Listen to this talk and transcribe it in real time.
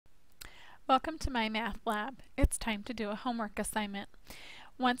Welcome to MyMathLab. It's time to do a homework assignment.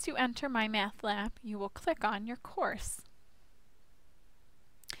 Once you enter MyMathLab, you will click on your course.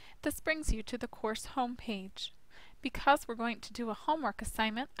 This brings you to the course homepage. Because we're going to do a homework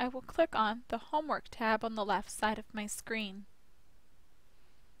assignment, I will click on the Homework tab on the left side of my screen.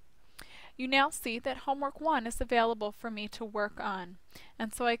 You now see that Homework 1 is available for me to work on,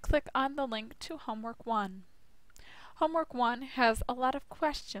 and so I click on the link to Homework 1. Homework 1 has a lot of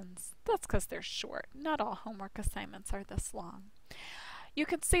questions. That's because they're short. Not all homework assignments are this long. You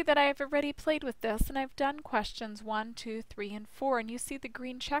can see that I have already played with this and I've done questions 1, 2, 3, and 4, and you see the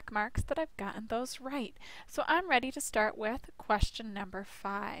green check marks that I've gotten those right. So I'm ready to start with question number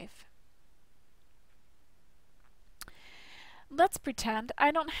 5. Let's pretend I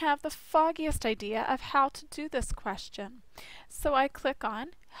don't have the foggiest idea of how to do this question. So I click on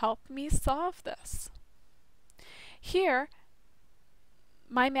Help Me Solve This. Here,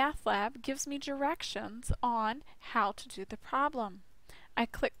 MyMathLab gives me directions on how to do the problem. I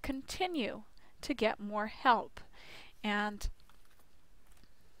click Continue to get more help and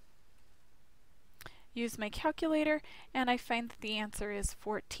use my calculator, and I find that the answer is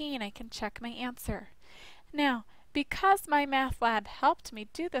 14. I can check my answer. Now, because MyMathLab helped me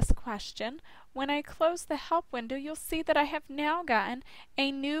do this question, when I close the help window, you'll see that I have now gotten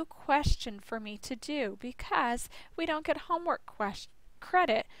a new question for me to do, because we don't get homework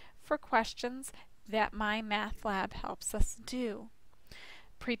credit for questions that MyMathLab helps us do.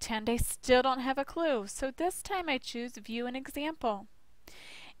 Pretend I still don't have a clue, so this time I choose View an Example.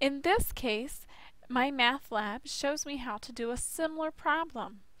 In this case, MyMathLab shows me how to do a similar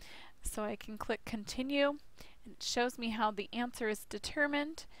problem. So I can click Continue, and it shows me how the answer is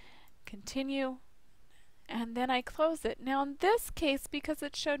determined. Continue, and then I close it. Now in this case, because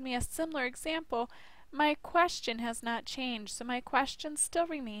it showed me a similar example, my question has not changed, so my question still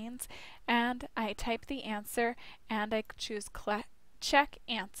remains, and I type the answer and I choose Check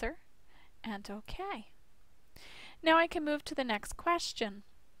Answer and OK. Now I can move to the next question.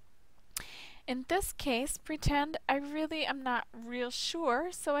 In this case, pretend I really am not real sure,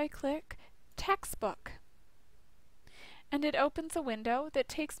 so I click Textbook. And it opens a window that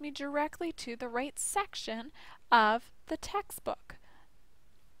takes me directly to the right section of the textbook.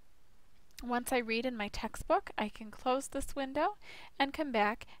 Once I read in my textbook, I can close this window and come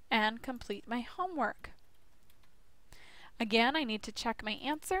back and complete my homework. Again, I need to check my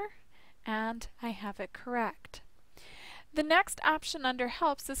answer, and I have it correct. The next option under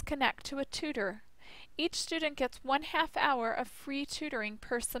Helps is Connect to a Tutor. Each student gets 1/2 hour of free tutoring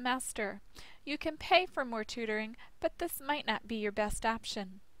per semester. You can pay for more tutoring, but this might not be your best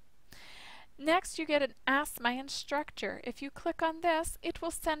option. Next, you get an Ask My Instructor. If you click on this, it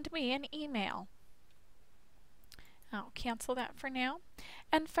will send me an email. I'll cancel that for now.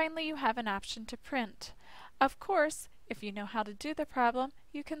 And finally, you have an option to print. Of course, if you know how to do the problem,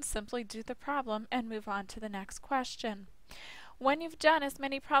 you can simply do the problem and move on to the next question. When you've done as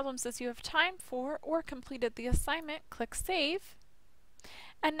many problems as you have time for or completed the assignment, click Save.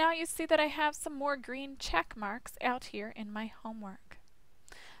 And now you see that I have some more green check marks out here in my homework.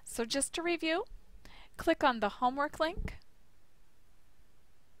 So just to review, click on the homework link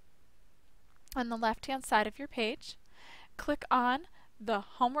on the left-hand side of your page. Click on the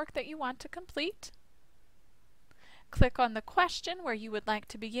homework that you want to complete. Click on the question where you would like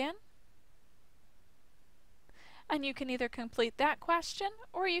to begin. And you can either complete that question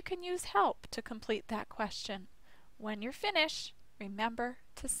or you can use Help to complete that question. When you're finished, remember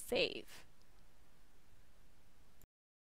to save.